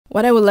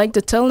What I would like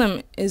to tell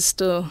them is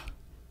to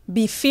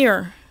be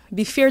fair.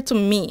 Be fair to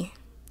me.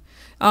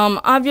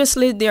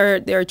 Obviously,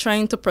 they're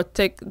trying to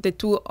protect the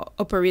two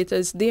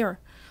operators there.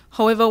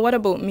 However, what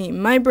about me?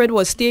 My bread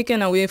was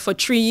taken away for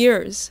 3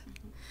 years.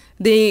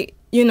 They,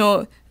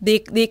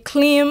 they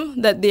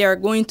claim that they are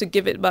going to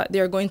give it back, they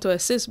are going to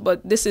assist,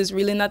 but this is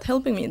really not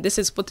helping me. This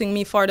is putting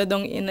me farther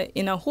down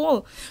in a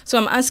hole. So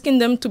I'm asking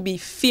them to be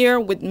fair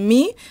with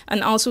me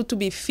and also to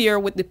be fair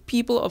with the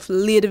people of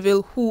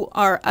Ladyville who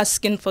are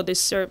asking for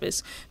this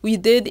service. We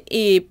did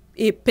a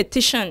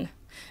petition,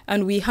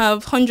 and we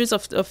have hundreds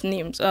of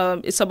names.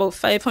 It's about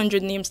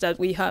 500 names that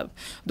we have.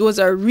 Those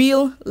are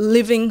real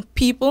living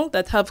people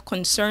that have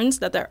concerns,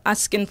 that are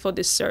asking for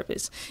this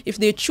service. If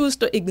they choose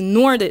to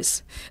ignore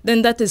this,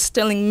 then that is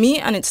telling me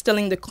and it's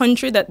telling the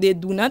country that they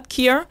do not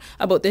care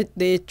about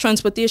the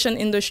transportation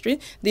industry.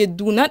 They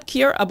do not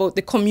care about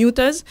the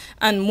commuters.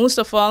 And most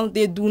of all,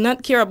 they do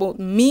not care about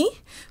me,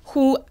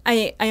 who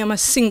I am a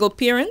single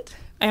parent.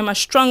 I am a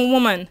strong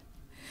woman.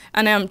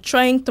 And I am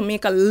trying to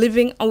make a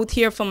living out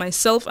here for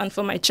myself and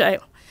for my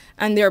child.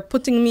 And they're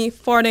putting me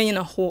further in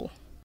a hole.